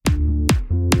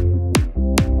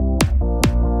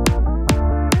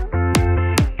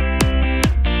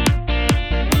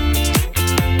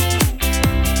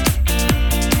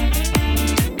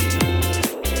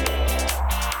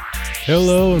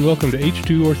Hello and welcome to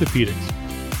H2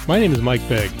 Orthopedics. My name is Mike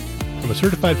Begg. I'm a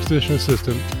certified physician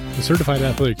assistant, a certified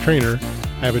athletic trainer.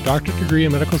 I have a doctorate degree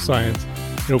in medical science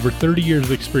and over 30 years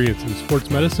of experience in sports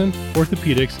medicine,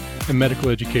 orthopedics, and medical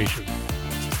education.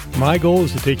 My goal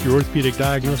is to take your orthopedic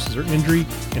diagnosis or injury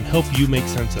and help you make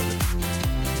sense of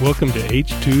it. Welcome to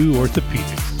H2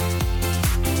 Orthopedics.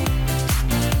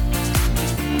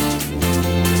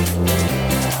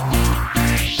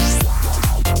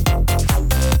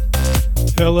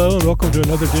 Hello and welcome to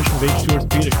another edition of H2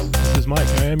 Orthopedics. This is Mike.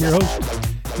 I am your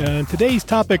host. And today's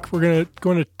topic, we're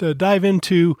going to dive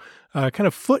into kind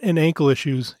of foot and ankle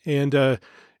issues. And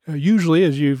usually,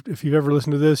 if you've ever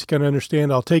listened to this, you kind of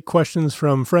understand. I'll take questions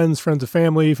from friends of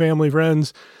family,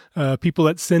 friends, people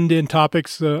that send in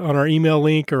topics on our email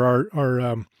link or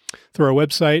our through our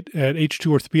website at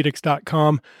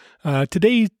h2orthopedics.com.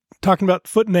 Today, talking about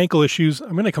foot and ankle issues,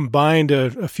 I'm going to combine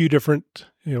a few different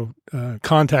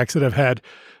contacts that I've had.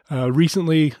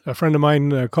 Recently, a friend of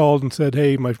mine called and said,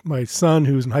 hey, my son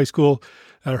who's in high school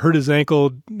hurt his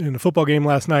ankle in a football game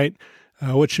last night.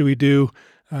 What should we do?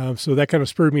 So that kind of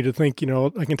spurred me to think,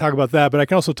 I can talk about that, but I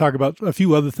can also talk about a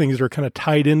few other things that are kind of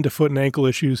tied into foot and ankle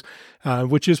issues,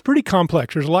 which is pretty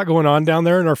complex. There's a lot going on down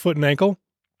there in our foot and ankle.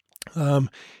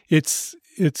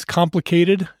 It's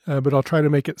complicated, but I'll try to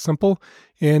make it simple,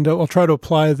 and I'll try to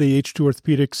apply the H2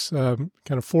 Orthopedics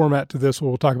kind of format to this, where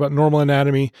we'll talk about normal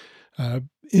anatomy,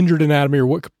 injured anatomy, or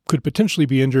what could potentially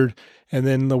be injured, and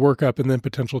then the workup, and then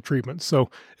potential treatments. So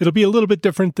it'll be a little bit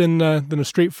different than a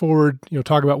straightforward,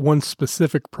 talk about one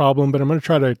specific problem, but I'm going to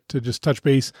try to just touch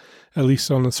base, at least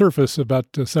on the surface, about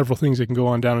several things that can go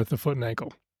on down at the foot and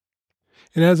ankle.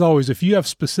 And as always, if you have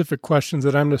specific questions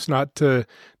that I'm just not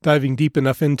diving deep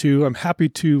enough into, I'm happy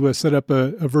to set up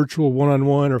a virtual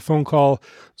one-on-one or phone call,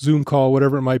 Zoom call,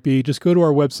 whatever it might be. Just go to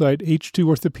our website,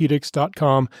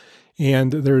 h2orthopedics.com,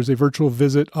 and there's a virtual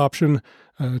visit option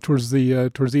towards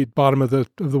the bottom of the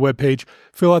webpage.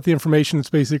 Fill out the information. It's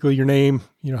basically your name,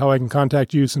 how I can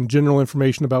contact you, some general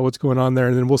information about what's going on there,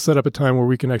 and then we'll set up a time where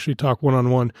we can actually talk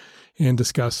one-on-one and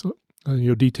discuss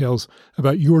details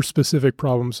about your specific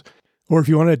problems. Or if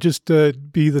you want to just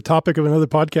be the topic of another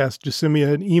podcast, just send me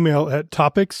an email at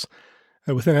topics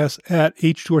with an S at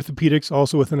h2orthopedics,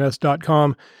 also with an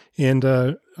S.com, and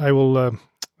I will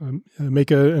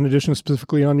make an addition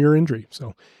specifically on your injury.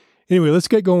 So anyway, let's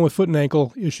get going with foot and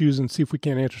ankle issues and see if we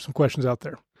can answer some questions out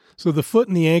there. So the foot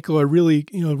and the ankle are really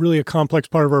a complex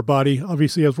part of our body.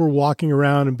 Obviously, as we're walking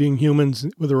around and being humans,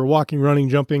 whether we're walking, running,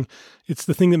 jumping, it's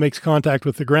the thing that makes contact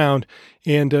with the ground.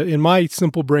 And in my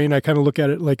simple brain, I kind of look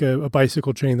at it like a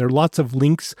bicycle chain. There are lots of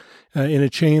links in a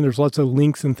chain. There's lots of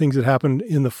links and things that happen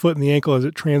in the foot and the ankle as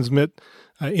it transmit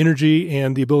energy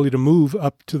and the ability to move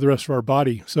up to the rest of our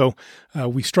body. So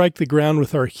we strike the ground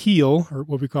with our heel, or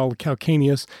what we call the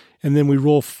calcaneus, and then we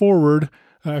roll forward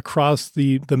across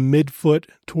the midfoot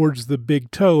towards the big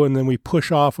toe, and then we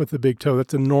push off with the big toe.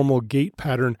 That's a normal gait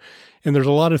pattern. And there's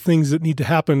a lot of things that need to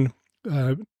happen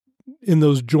in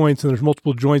those joints, and there's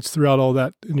multiple joints throughout all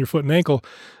that in your foot and ankle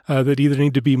that either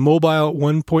need to be mobile at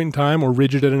one point in time or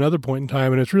rigid at another point in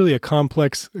time. And it's really a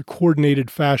complex, coordinated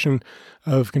fashion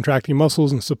of contracting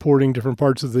muscles and supporting different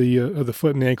parts of the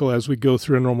foot and ankle as we go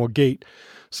through a normal gait.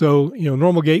 So,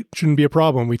 normal gait shouldn't be a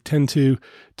problem. We tend to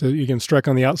again, strike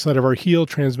on the outside of our heel,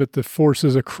 transmit the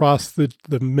forces across the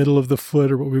middle of the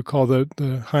foot, or what we call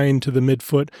the hind to the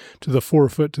midfoot, to the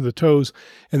forefoot, to the toes,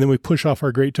 and then we push off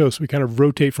our great toe. So we kind of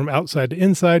rotate from outside to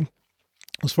inside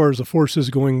as far as the forces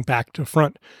going back to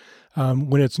front.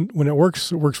 When it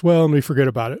works well, and we forget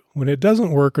about it. When it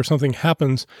doesn't work or something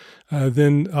happens,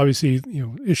 then obviously,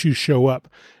 issues show up.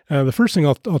 The first thing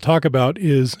I'll talk about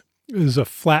is a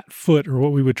flat foot, or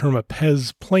what we would term a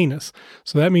pes planus.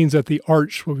 So that means that the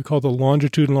arch, what we call the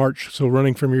longitudinal arch, so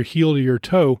running from your heel to your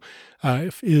toe,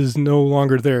 is no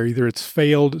longer there. Either it's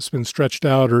failed, it's been stretched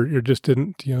out, or it just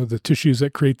didn't, the tissues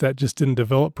that create that just didn't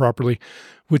develop properly,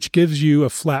 which gives you a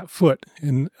flat foot.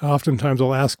 And oftentimes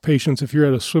I'll ask patients, if you're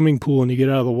at a swimming pool and you get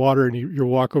out of the water and you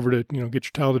walk over to, get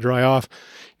your towel to dry off,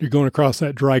 you're going across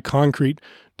that dry concrete.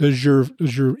 Does your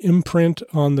imprint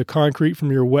on the concrete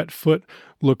from your wet foot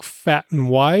look fat and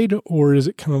wide, or is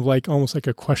it kind of like almost like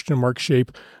a question mark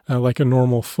shape, like a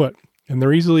normal foot? And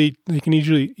they can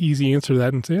easily answer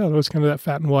that and say, oh, it's kind of that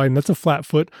fat and wide, and that's a flat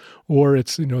foot, or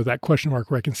it's, that question mark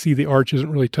where I can see the arch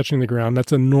isn't really touching the ground.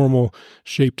 That's a normal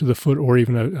shape to the foot, or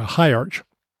even a high arch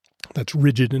that's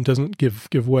rigid and doesn't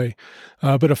give way.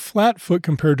 But a flat foot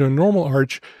compared to a normal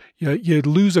arch, you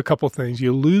lose a couple things.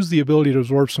 You lose the ability to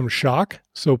absorb some shock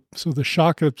So the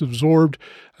shock that's absorbed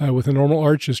with a normal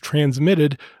arch is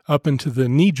transmitted up into the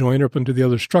knee joint or up into the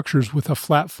other structures with a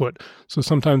flat foot. So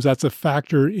sometimes that's a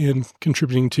factor in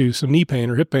contributing to some knee pain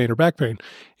or hip pain or back pain.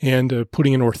 And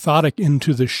putting an orthotic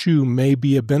into the shoe may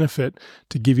be a benefit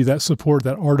to give you that support,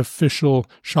 that artificial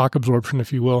shock absorption,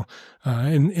 if you will.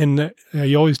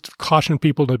 You always caution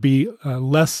people to be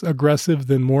less aggressive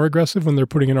than more aggressive when they're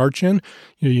putting an arch in.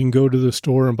 You can go to the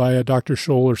store and buy a Dr.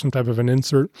 Scholl or some type of an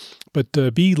insert, but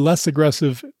be less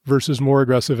aggressive versus more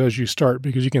aggressive as you start,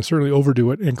 because you can certainly overdo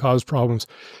it and cause problems.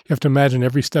 You have to imagine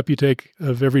every step you take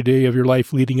of every day of your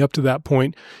life leading up to that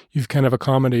point, you've kind of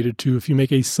accommodated to. If you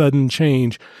make a sudden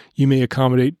change, you may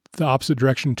accommodate the opposite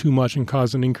direction too much and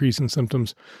cause an increase in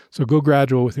symptoms. So go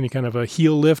gradual with any kind of a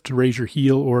heel lift to raise your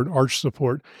heel or an arch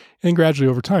support, and gradually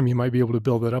over time, you might be able to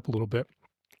build that up a little bit.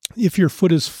 If your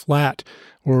foot is flat,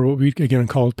 or what we again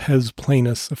call pes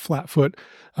planus, a flat foot,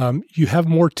 you have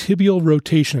more tibial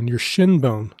rotation, your shin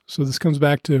bone. So this comes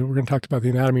back to, we're going to talk about the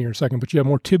anatomy in a second, but you have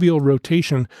more tibial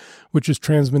rotation, which is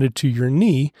transmitted to your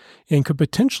knee and could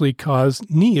potentially cause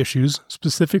knee issues,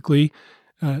 specifically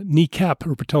kneecap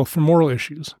or patellofemoral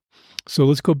issues. So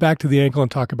let's go back to the ankle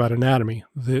and talk about anatomy.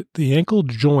 The ankle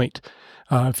joint,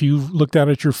 if you look down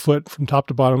at your foot from top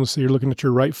to bottom, let's say you're looking at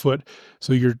your right foot.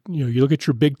 So you look at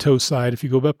your big toe side. If you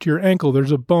go up to your ankle,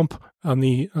 there's a bump on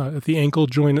at the ankle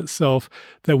joint itself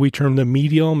that we term the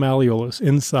medial malleolus,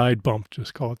 inside bump,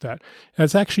 just call it that.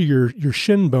 That's actually your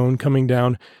shin bone coming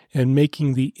down and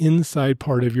making the inside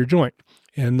part of your joint.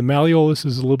 And the malleolus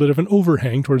is a little bit of an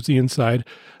overhang towards the inside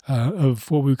of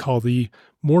what we call the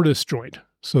mortise joint.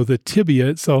 So the tibia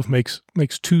itself makes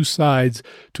two sides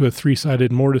to a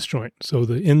three-sided mortise joint. So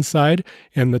the inside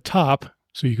and the top,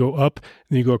 so you go up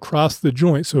and you go across the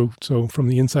joint. So from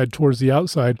the inside towards the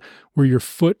outside, where your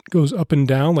foot goes up and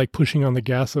down like pushing on the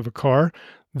gas of a car,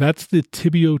 that's the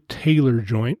tibio-talar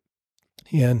joint.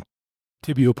 And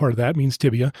tibio part of that means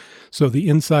tibia. So the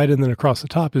inside and then across the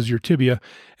top is your tibia.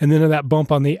 And then that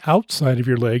bump on the outside of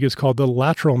your leg is called the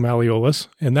lateral malleolus.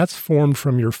 And that's formed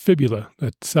from your fibula,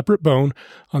 a separate bone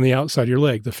on the outside of your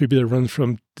leg. The fibula runs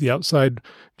from the outside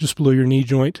just below your knee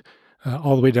joint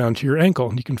all the way down to your ankle.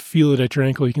 And you can feel it at your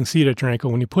ankle. You can see it at your ankle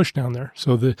when you push down there.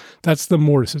 So that's the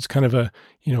mortise. It's kind of a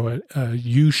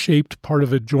U-shaped part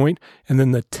of a joint. And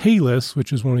then the talus,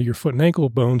 which is one of your foot and ankle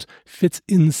bones, fits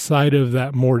inside of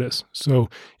that mortise. So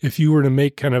if you were to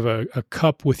make kind of a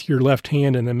cup with your left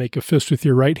hand and then make a fist with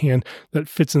your right hand that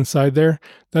fits inside there,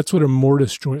 that's what a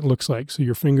mortise joint looks like. So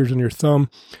your fingers and your thumb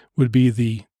would be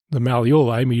the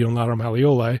malleoli, medial and lateral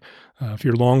malleoli. If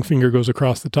your long finger goes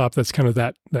across the top, that's kind of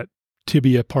that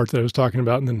tibia part that I was talking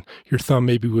about, and then your thumb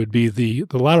maybe would be the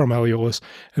lateral malleolus,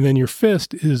 and then your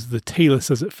fist is the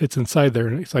talus as it fits inside there,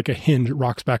 and it's like a hinge, it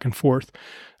rocks back and forth.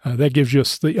 That gives you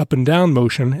the up and down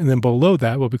motion, and then below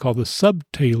that, what we call the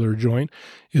subtalar joint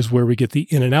is where we get the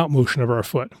in and out motion of our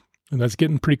foot. And that's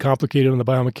getting pretty complicated on the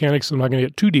biomechanics, so I'm not going to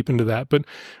get too deep into that, but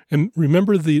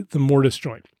remember the mortise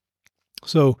joint.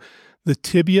 So the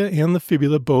tibia and the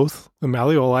fibula, both, the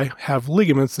malleoli, have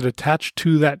ligaments that attach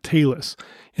to that talus,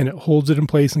 and it holds it in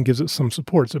place and gives it some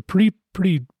support. It's a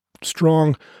pretty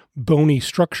strong, bony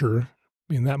structure.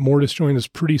 I mean, that mortise joint is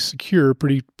pretty secure,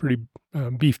 pretty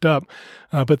beefed up,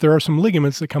 but there are some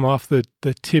ligaments that come off the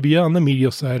tibia on the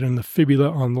medial side and the fibula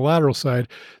on the lateral side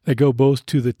that go both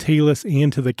to the talus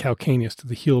and to the calcaneus, to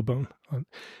the heel bone.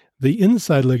 The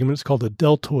inside ligament is called a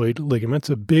deltoid ligament. It's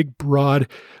a big, broad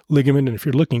ligament, and if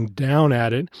you're looking down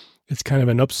at it, it's kind of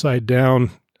an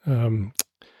upside-down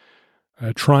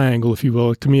triangle, if you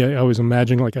will. To me, I always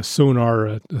imagine like a sonar,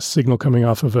 a signal coming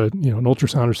off of an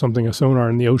ultrasound or something, a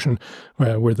sonar in the ocean,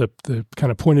 where the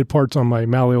kind of pointed parts on my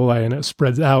malleoli and it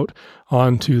spreads out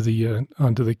onto the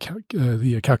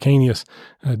calcaneus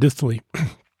distally.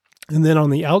 And then on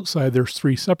the outside, there's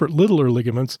three separate littler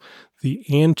ligaments, the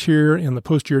anterior and the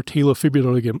posterior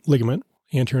talofibular ligament,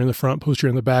 anterior in the front, posterior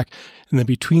in the back, and then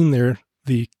between there,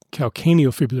 the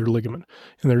calcaneofibular ligament.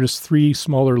 And they're just three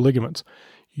smaller ligaments.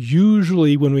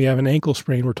 Usually when we have an ankle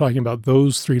sprain, we're talking about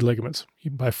those three ligaments.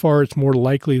 By far, it's more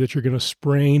likely that you're going to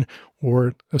sprain,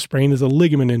 or a sprain is a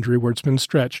ligament injury where it's been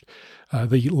stretched,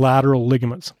 the lateral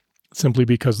ligaments, simply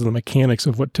because of the mechanics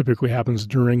of what typically happens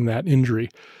during that injury.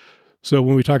 So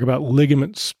when we talk about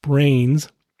ligament sprains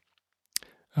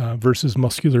versus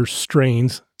muscular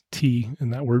strains, T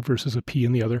in that word versus a P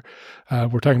in the other,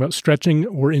 we're talking about stretching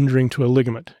or injuring to a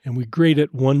ligament, and we grade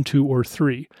it 1, 2, or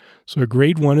 3. So a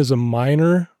grade 1 is a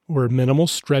minor or minimal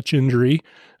stretch injury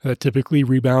that typically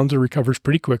rebounds or recovers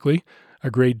pretty quickly. A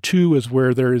grade 2 is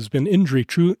where there has been injury,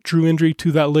 true injury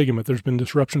to that ligament. There's been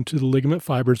disruption to the ligament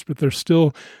fibers, but there's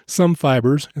still some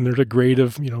fibers, and there's a grade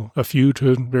of, a few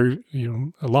to very,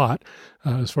 a lot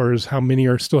as far as how many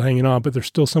are still hanging on, but there's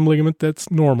still some ligament that's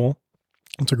normal.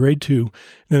 It's a grade 2. And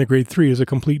then a grade 3 is a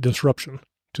complete disruption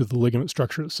to the ligament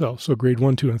structure itself. So grade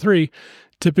 1, 2, and 3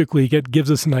 typically gives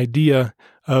us an idea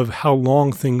of how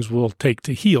long things will take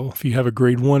to heal. If you have a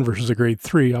grade 1 versus a grade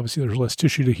 3, obviously there's less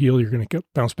tissue to heal. You're going to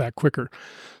bounce back quicker.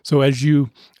 So as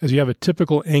you have a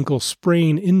typical ankle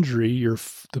sprain injury,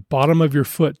 the bottom of your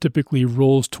foot typically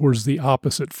rolls towards the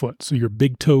opposite foot. So your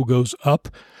big toe goes up.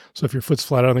 So if your foot's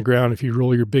flat on the ground, if you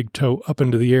roll your big toe up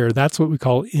into the air, that's what we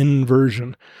call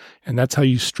inversion. And that's how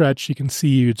you stretch. You can see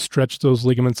you'd stretch those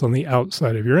ligaments on the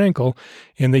outside of your ankle,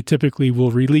 and they typically will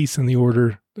release in the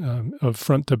order of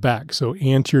front to back. So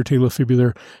anterior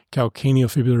talofibular,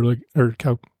 calcaneofibular,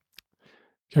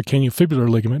 calcaneofibular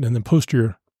ligament, and then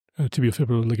posterior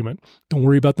tibiofibular ligament. Don't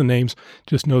worry about the names.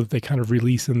 Just know that they kind of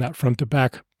release in that front to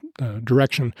back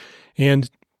direction. And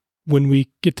when we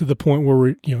get to the point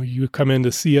where you come in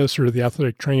to see us, or the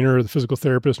athletic trainer or the physical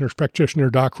therapist, nurse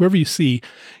practitioner, doc, whoever you see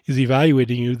is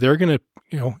evaluating you, they're going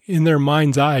to, in their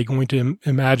mind's eye, going to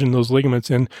imagine those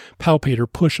ligaments and palpate or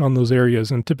push on those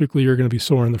areas. And typically you're going to be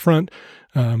sore in the front,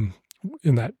 in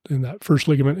that first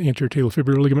ligament, anterior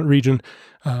talofibular ligament region,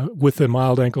 with a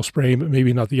mild ankle sprain, but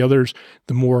maybe not the others.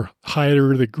 The more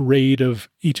higher the grade of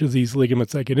each of these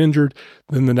ligaments that get injured,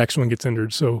 then the next one gets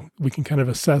injured. So we can kind of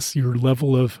assess your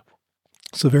level of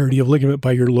severity of ligament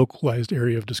by your localized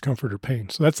area of discomfort or pain.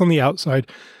 So that's on the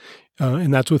outside,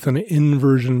 and that's with an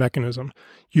inversion mechanism.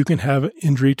 You can have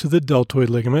injury to the deltoid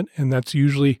ligament, and that's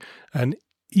usually an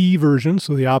eversion,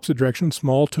 so the opposite direction,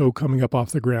 small toe coming up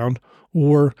off the ground,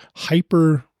 or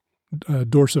hyper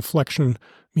dorsiflexion,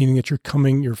 meaning that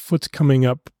your foot's coming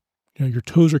up, your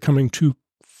toes are coming too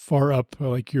far up,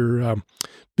 like you're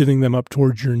bending them up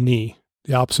towards your knee.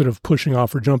 The opposite of pushing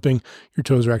off or jumping, your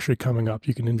toes are actually coming up.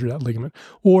 You can injure that ligament.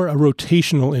 Or a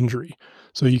rotational injury.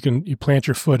 So you plant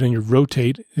your foot and you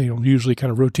rotate, usually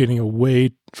kind of rotating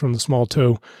away from the small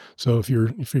toe. So if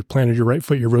you planted your right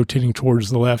foot, you're rotating towards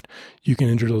the left, you can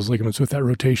injure those ligaments with that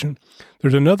rotation.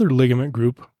 There's another ligament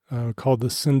group called the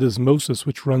syndesmosis,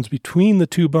 which runs between the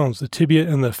two bones, the tibia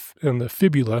and the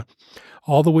fibula,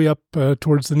 all the way up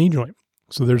towards the knee joint.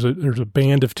 So there's a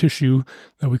band of tissue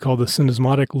that we call the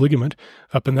syndesmotic ligament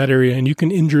up in that area, and you can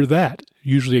injure that.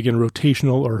 Usually, again,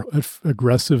 rotational or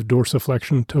aggressive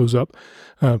dorsiflexion, toes up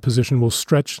position will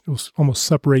stretch, will almost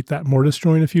separate that mortise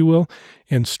joint, if you will,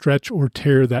 and stretch or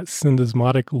tear that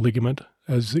syndesmotic ligament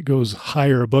as it goes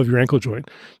higher above your ankle joint.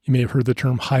 You may have heard the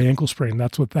term high ankle sprain.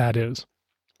 That's what that is.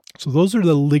 So those are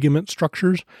the ligament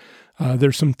structures.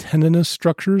 There's some tendinous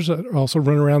structures that also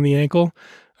run around the ankle.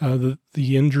 The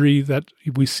injury that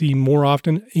we see more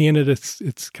often, and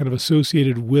it's kind of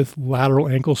associated with lateral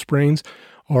ankle sprains,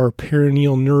 are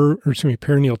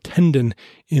peroneal tendon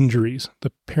injuries.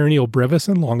 The peroneal brevis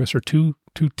and longus are two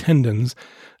tendons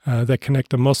that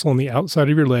connect a muscle on the outside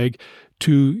of your leg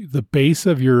to the base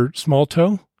of your small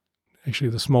toe, actually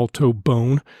the small toe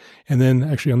bone, and then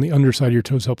actually on the underside of your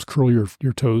toes helps curl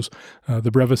your toes.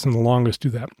 The brevis and the longus do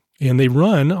that. And they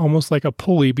run almost like a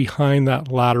pulley behind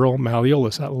that lateral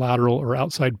malleolus, that lateral or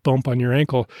outside bump on your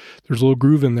ankle. There's a little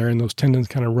groove in there, and those tendons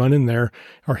kind of run in there,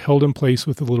 are held in place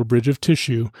with a little bridge of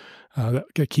tissue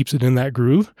that keeps it in that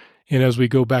groove. And as we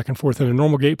go back and forth in a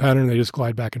normal gait pattern, they just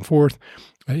glide back and forth.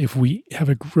 If we have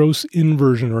a gross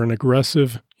inversion or an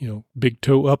aggressive, big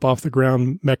toe up off the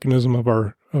ground mechanism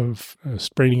of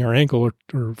spraining our ankle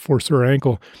or force our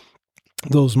ankle,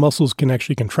 those muscles can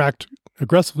actually contract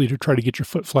aggressively to try to get your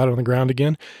foot flat on the ground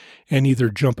again and either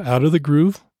jump out of the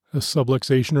groove, a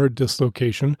subluxation or a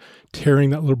dislocation,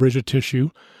 tearing that little bridge of tissue.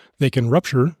 They can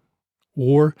rupture,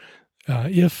 or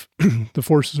if the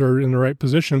forces are in the right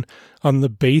position, on the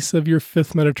base of your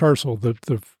fifth metatarsal,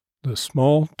 the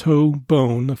small toe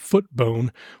bone, the foot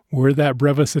bone, where that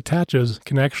brevis attaches,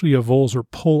 can actually avulse or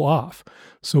pull off.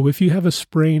 So if you have a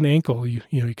sprained ankle, you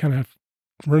kind of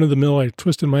run of the mill, I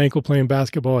twisted my ankle playing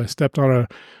basketball, I stepped on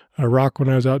a rock when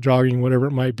I was out jogging, whatever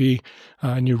it might be,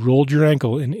 and you rolled your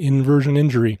ankle, an inversion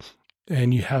injury,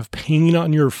 and you have pain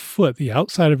on your foot, the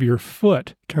outside of your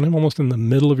foot, kind of almost in the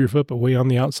middle of your foot, but way on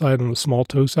the outside on the small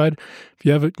toe side. If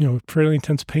you have fairly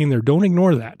intense pain there, don't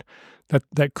ignore that.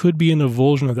 That could be an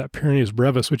avulsion of that peroneus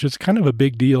brevis, which is kind of a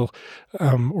big deal,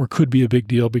 or could be a big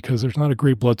deal, because there's not a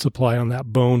great blood supply on that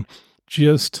bone.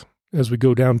 Just as we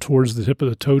go down towards the tip of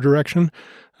the toe direction,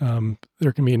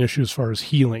 there can be an issue as far as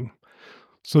healing.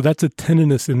 So that's a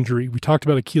tendinous injury. We talked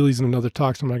about Achilles in another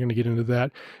talk, so I'm not going to get into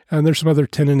that. And there's some other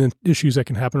tendon issues that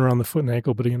can happen around the foot and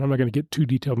ankle, but again, I'm not going to get too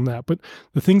detailed on that. But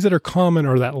the things that are common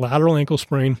are that lateral ankle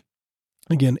sprain,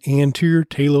 again, anterior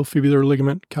talofibular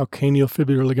ligament,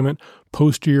 calcaneofibular ligament,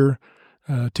 posterior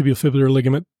tibiofibular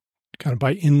ligament, kind of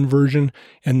by inversion,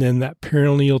 and then that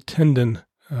peroneal tendon,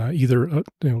 either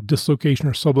dislocation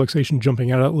or subluxation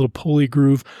jumping out of that little pulley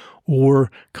groove,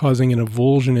 or causing an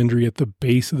avulsion injury at the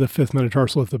base of the fifth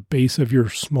metatarsal, at the base of your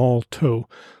small toe.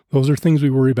 Those are things we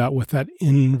worry about with that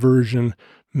inversion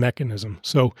mechanism.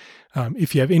 So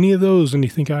if you have any of those and you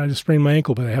think, I just sprained my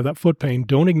ankle, but I have that foot pain,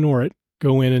 don't ignore it.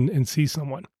 Go in and see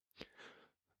someone.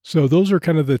 So those are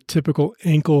kind of the typical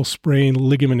ankle sprain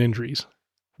ligament injuries.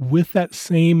 With that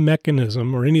same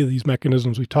mechanism, or any of these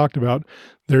mechanisms we talked about,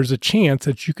 there's a chance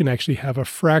that you can actually have a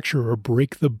fracture or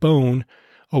break the bone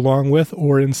along with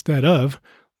or instead of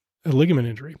a ligament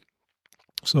injury.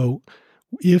 So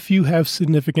if you have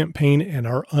significant pain and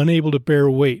are unable to bear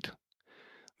weight,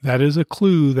 that is a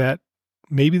clue that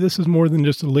maybe this is more than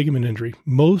just a ligament injury.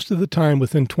 Most of the time,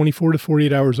 within 24 to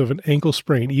 48 hours of an ankle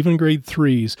sprain, even grade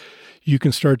 3s, you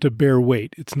can start to bear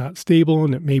weight. It's not stable,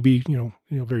 and it may be,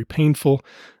 very painful.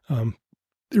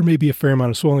 There may be a fair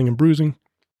amount of swelling and bruising,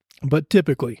 but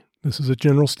typically, this is a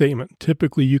general statement,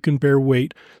 typically you can bear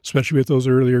weight, especially with those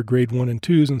earlier grade 1 and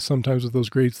 2s, and sometimes with those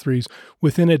grade 3s,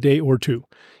 within a day or two.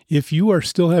 If you are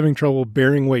still having trouble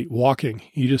bearing weight, walking,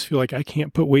 you just feel like I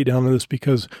can't put weight down on this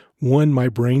because, one, my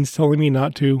brain's telling me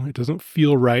not to, it doesn't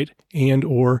feel right, and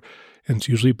it's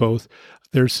usually both,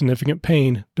 there's significant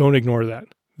pain, don't ignore that.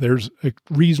 There's a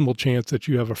reasonable chance that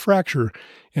you have a fracture,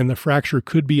 and the fracture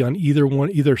could be on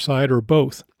either side or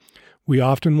both. We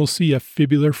often will see a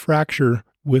fibular fracture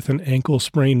with an ankle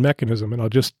sprain mechanism.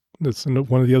 And that's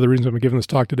one of the other reasons I'm giving this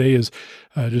talk today is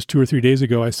just 2 or 3 days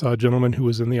ago, I saw a gentleman who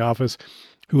was in the office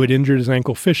who had injured his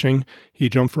ankle fishing. He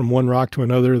jumped from one rock to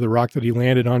another. The rock that he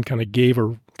landed on kind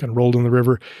of rolled in the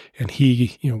river, and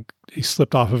he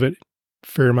slipped off of it,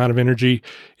 fair amount of energy,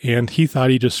 and he thought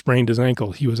he just sprained his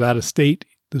ankle. He was out of state.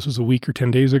 This was a week or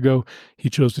 10 days ago. He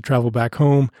chose to travel back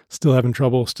home, still having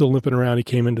trouble, still limping around. He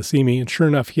came in to see me, and sure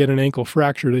enough, he had an ankle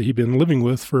fracture that he'd been living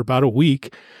with for about a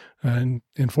week. And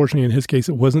unfortunately, in his case,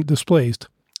 it wasn't displaced.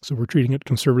 So we're treating it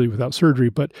conservatively without surgery,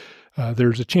 but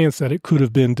there's a chance that it could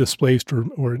have been displaced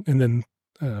and then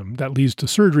that leads to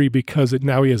surgery because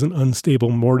now he has an unstable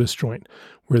mortise joint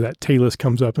where that talus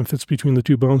comes up and fits between the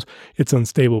two bones. It's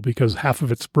unstable because half of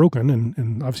it's broken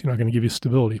and obviously not going to give you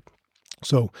stability.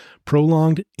 So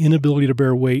prolonged inability to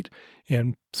bear weight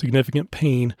and significant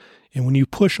pain. And when you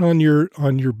push on your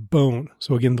bone,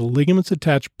 so again, the ligaments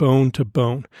attach bone to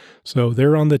bone. So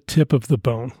they're on the tip of the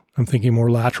bone. I'm thinking more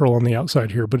lateral on the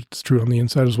outside here, but it's true on the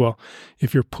inside as well.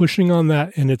 If you're pushing on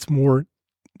that and it's more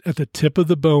at the tip of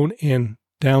the bone and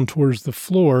down towards the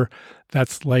floor,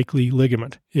 that's likely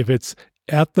ligament. If it's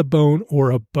at the bone or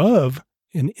above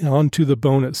and onto the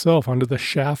bone itself, onto the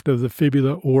shaft of the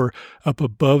fibula or up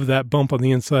above that bump on the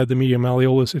inside, the medial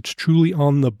malleolus, it's truly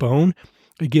on the bone.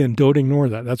 Again, don't ignore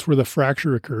that. That's where the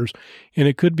fracture occurs. And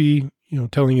it could be,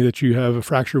 telling you that you have a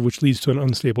fracture which leads to an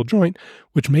unstable joint,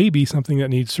 which may be something that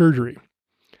needs surgery.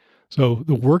 So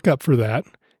the workup for that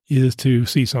is to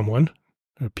see someone,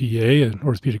 a PA, an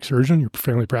orthopedic surgeon, your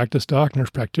family practice doc, nurse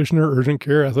practitioner, urgent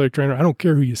care, athletic trainer. I don't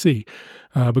care who you see,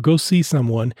 but go see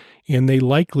someone, and they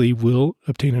likely will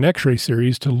obtain an X-ray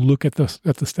series to look at the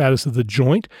status of the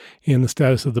joint and the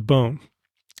status of the bone.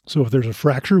 So if there's a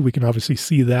fracture, we can obviously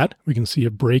see that. We can see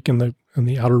a break in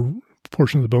the outer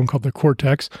portion of the bone called the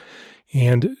cortex,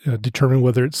 and determine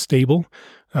whether it's stable,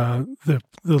 the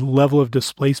level of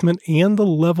displacement, and the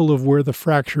level of where the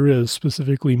fracture is,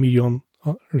 specifically medial,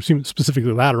 or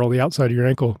specifically lateral, the outside of your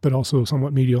ankle, but also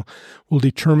somewhat medial, will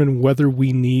determine whether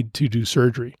we need to do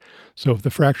surgery. So if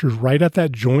the fracture is right at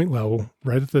that joint level,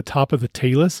 right at the top of the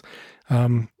talus,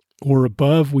 or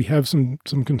above, we have some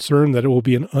concern that it will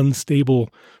be an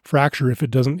unstable fracture if it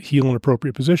doesn't heal in an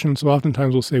appropriate position. So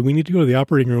oftentimes we'll say we need to go to the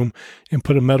operating room and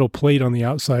put a metal plate on the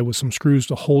outside with some screws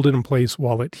to hold it in place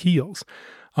while it heals.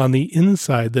 On the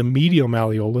inside, the medial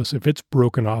malleolus, if it's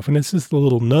broken off, and this is the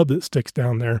little nub that sticks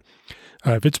down there,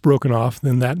 if it's broken off,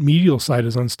 then that medial side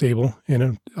is unstable,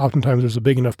 and oftentimes there's a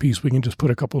big enough piece we can just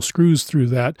put a couple of screws through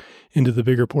that into the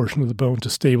bigger portion of the bone to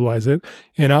stabilize it.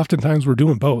 And oftentimes we're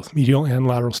doing both, medial and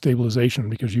lateral stabilization,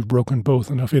 because you've broken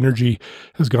both. Enough energy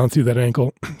has gone through that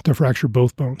ankle to fracture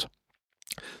both bones.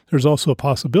 There's also a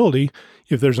possibility,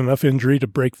 if there's enough injury to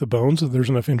break the bones, if there's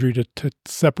enough injury to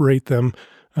separate them,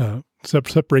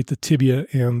 separate the tibia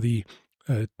and the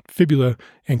fibula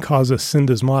and cause a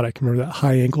syndesmotic. Remember that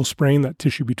high ankle sprain, that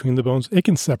tissue between the bones? It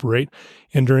can separate.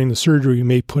 And during the surgery, you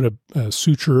may put a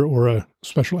suture or a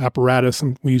special apparatus.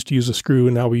 And we used to use a screw,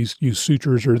 and now we use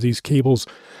sutures or these cables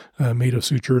made of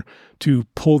suture to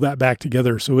pull that back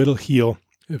together so it'll heal.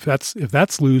 If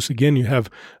that's loose, again, you have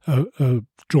a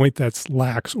joint that's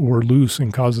lax or loose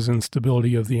and causes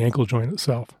instability of the ankle joint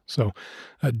itself. So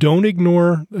don't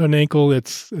ignore an ankle.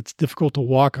 It's difficult to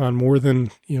walk on more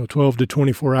than 12 to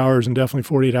 24 hours, and definitely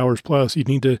 48 hours plus. You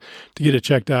need to get it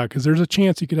checked out, because there's a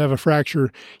chance you could have a fracture.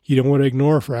 You don't want to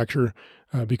ignore a fracture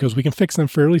because we can fix them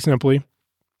fairly simply.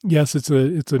 Yes, it's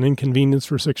an inconvenience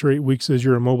for 6 or 8 weeks as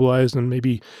you're immobilized and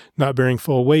maybe not bearing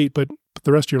full weight, but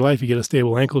the rest of your life you get a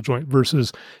stable ankle joint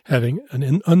versus having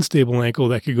an unstable ankle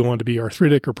that could go on to be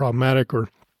arthritic or problematic or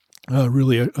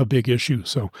really a big issue.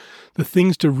 So the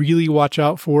things to really watch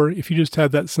out for, if you just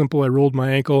had that simple, I rolled my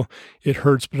ankle, it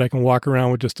hurts, but I can walk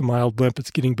around with just a mild limp,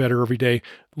 it's getting better every day,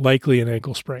 likely an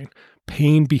ankle sprain.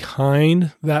 Pain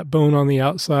behind that bone on the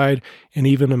outside, and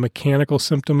even a mechanical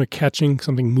symptom of catching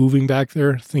something moving back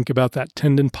there. Think about that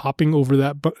tendon popping over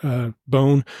that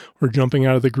bone or jumping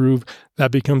out of the groove.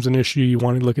 That becomes an issue. You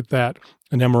want to look at that.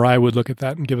 An MRI would look at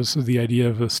that and give us the idea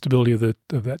of the stability of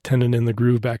that tendon in the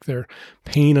groove back there.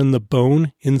 Pain on the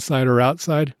bone, inside or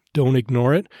outside, don't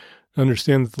ignore it.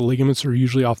 Understand that the ligaments are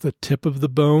usually off the tip of the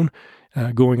bone,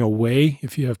 going away.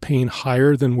 If you have pain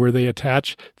higher than where they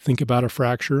attach, think about a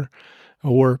fracture.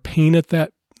 Or pain at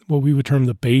that, what we would term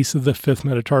the base of the fifth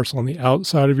metatarsal on the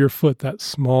outside of your foot, that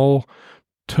small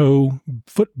toe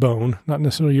foot bone, not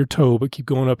necessarily your toe, but keep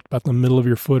going up about the middle of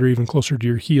your foot or even closer to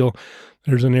your heel.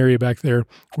 There's an area back there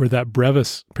where that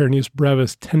brevis, peroneus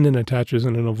brevis tendon attaches,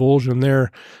 and an avulsion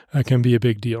there can be a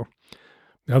big deal.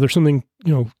 Now, there's something,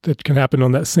 that can happen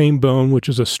on that same bone, which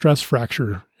is a stress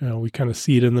fracture. We kind of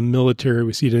see it in the military.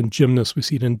 We see it in gymnasts. We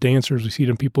see it in dancers. We see it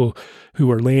in people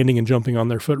who are landing and jumping on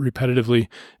their foot repetitively,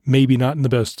 maybe not in the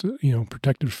best,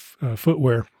 protective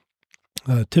footwear.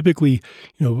 Typically,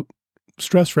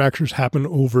 stress fractures happen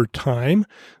over time.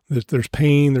 There's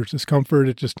pain, there's discomfort.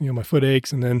 It just, my foot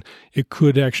aches, and then it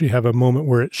could actually have a moment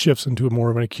where it shifts into a more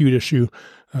of an acute issue.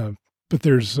 But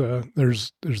there's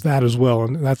that as well,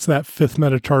 and that's that fifth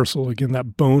metatarsal. Again,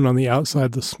 that bone on the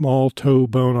outside, the small toe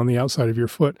bone on the outside of your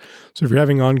foot. So if you're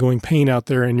having ongoing pain out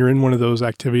there and you're in one of those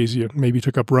activities, you maybe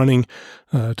took up running,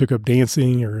 took up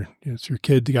dancing, or it's your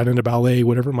kid got into ballet,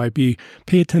 whatever it might be,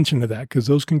 pay attention to that, because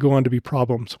those can go on to be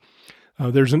problems.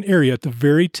 There's an area at the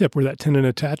very tip where that tendon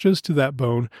attaches to that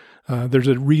bone. There's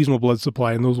a reasonable blood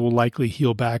supply, and those will likely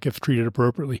heal back if treated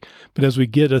appropriately. But as we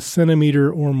get a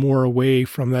centimeter or more away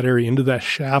from that area into that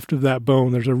shaft of that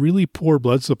bone, there's a really poor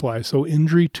blood supply. So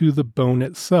injury to the bone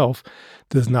itself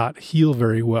does not heal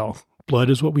very well. Blood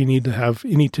is what we need to have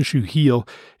any tissue heal.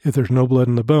 If there's no blood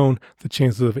in the bone, the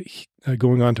chances of it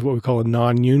going on to what we call a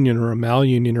non-union or a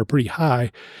malunion are pretty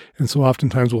high. And so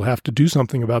oftentimes we'll have to do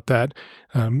something about that.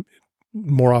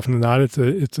 More often than not,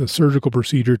 it's a surgical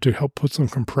procedure to help put some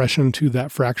compression to that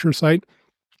fracture site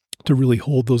to really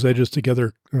hold those edges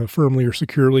together firmly or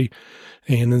securely.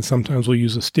 And then sometimes we'll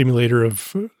use a stimulator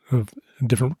of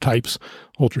different types,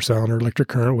 ultrasound or electric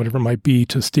current, whatever it might be,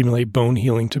 to stimulate bone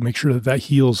healing to make sure that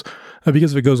heals.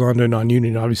 Because if it goes on to a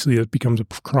non-union, obviously it becomes a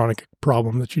chronic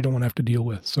problem that you don't want to have to deal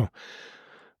with. So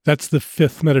that's the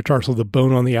fifth metatarsal, the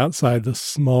bone on the outside, the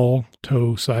small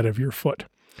toe side of your foot.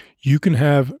 You can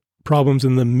have problems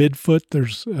in the midfoot.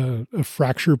 There's a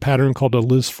fracture pattern called a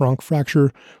Lisfranc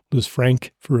fracture,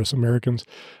 Lisfranc for us Americans.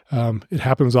 It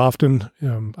happens often.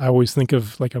 I always think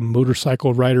of like a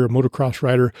motorcycle rider, a motocross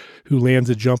rider who lands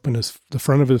a jump and the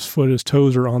front of his foot, his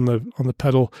toes are on the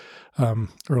pedal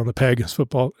or on the peg, his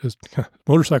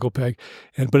motorcycle peg,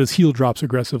 but his heel drops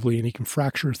aggressively and he can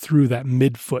fracture through that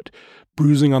midfoot,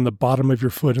 bruising on the bottom of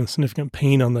your foot and significant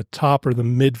pain on the top or the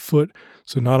midfoot.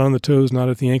 So not on the toes, not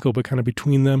at the ankle, but kind of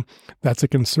between them. That's a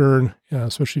concern,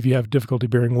 especially if you have difficulty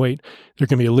bearing weight. There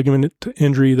can be a ligament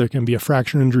injury, there can be a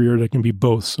fracture injury, or there can be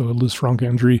both. So a Lisfranc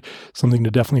injury, something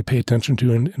to definitely pay attention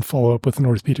to and follow up with an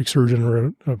orthopedic surgeon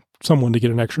or someone to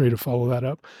get an x-ray to follow that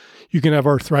up. You can have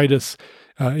arthritis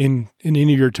in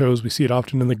any of your toes. We see it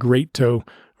often in the great toe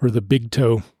or the big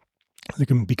toe. They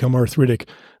can become arthritic.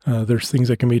 There's things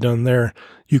that can be done there.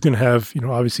 You can have,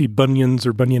 obviously bunions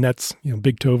or bunionettes,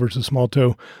 big toe versus small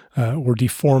toe, or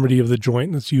deformity of the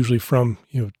joint. That's usually from,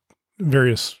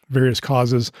 various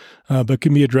causes, but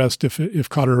can be addressed if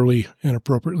caught early and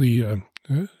appropriately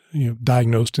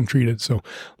diagnosed and treated. So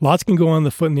lots can go on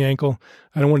the foot and the ankle.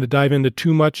 I don't want to dive into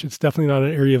too much. It's definitely not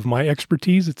an area of my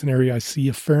expertise. It's an area I see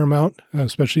a fair amount,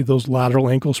 especially those lateral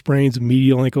ankle sprains,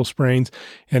 medial ankle sprains,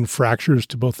 and fractures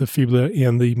to both the fibula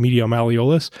and the medial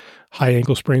malleolus. High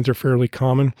ankle sprains are fairly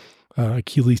common.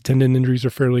 Achilles tendon injuries are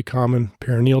fairly common.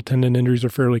 Peroneal tendon injuries are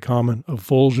fairly common.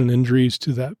 Avulsion injuries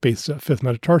to that base, fifth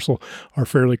metatarsal are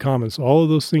fairly common. So all of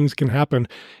those things can happen.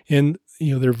 And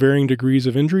there are varying degrees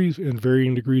of injuries and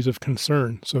varying degrees of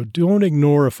concern. So don't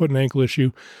ignore a foot and ankle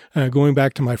issue. Going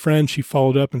back to my friend, she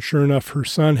followed up, and sure enough, her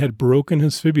son had broken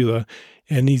his fibula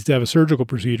and needs to have a surgical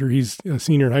procedure. He's a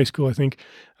senior in high school, I think,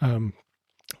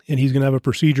 and he's going to have a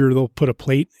procedure. They'll put a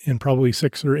plate and probably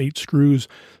 6 or 8 screws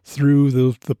through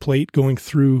the plate going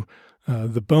through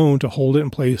the bone to hold it in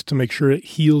place to make sure it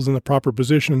heals in the proper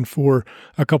position for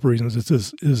a couple reasons.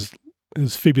 It's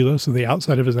his fibula, so the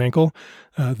outside of his ankle,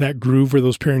 that groove where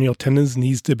those peroneal tendons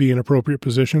needs to be in appropriate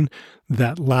position.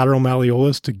 That lateral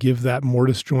malleolus to give that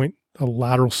mortise joint a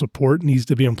lateral support needs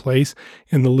to be in place.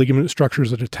 And the ligament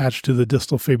structures that attach to the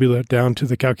distal fibula down to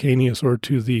the calcaneus or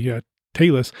to the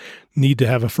talus need to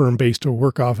have a firm base to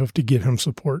work off of to give him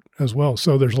support as well.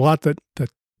 So there's a lot that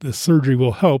the surgery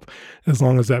will help as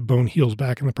long as that bone heals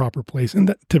back in the proper place. And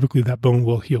that typically that bone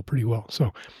will heal pretty well.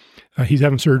 So he's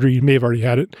having surgery. He may have already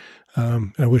had it.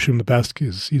 I wish him the best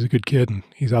because he's a good kid and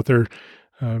he's out there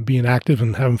being active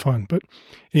and having fun. But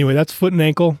anyway, that's foot and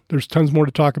ankle. There's tons more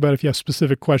to talk about. If you have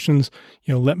specific questions,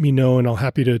 let me know, and I'll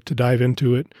happy to dive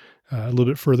into it a little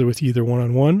bit further with you, either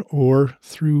one-on-one or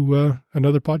through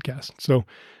another podcast. So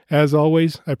as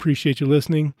always, I appreciate you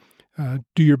listening.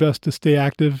 Do your best to stay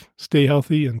active, stay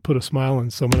healthy, and put a smile on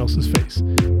someone else's face.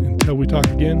 Until we talk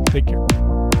again, take care.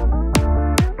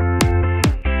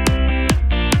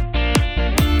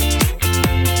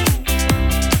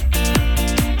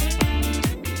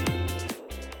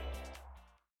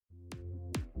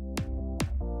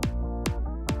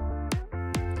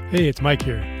 Hey, it's Mike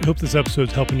here. I hope this episode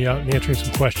is helping you out and answering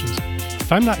some questions.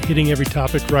 If I'm not hitting every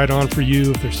topic right on for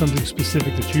you, if there's something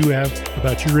specific that you have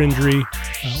about your injury,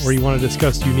 or you want to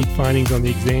discuss unique findings on the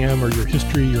exam or your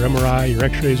history, your MRI, your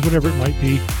x-rays, whatever it might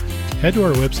be, head to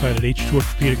our website at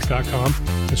h2orthopedics.com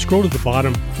and scroll to the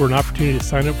bottom for an opportunity to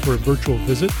sign up for a virtual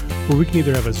visit where we can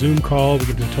either have a Zoom call, we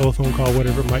can do a telephone call,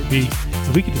 whatever it might be,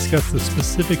 and we can discuss the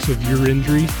specifics of your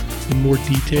injury in more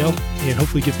detail and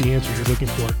hopefully get the answers you're looking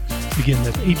for. Again,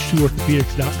 that's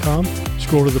h2orthopedics.com.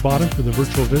 Scroll to the bottom for the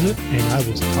virtual visit, and I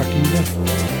will talk to you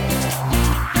then.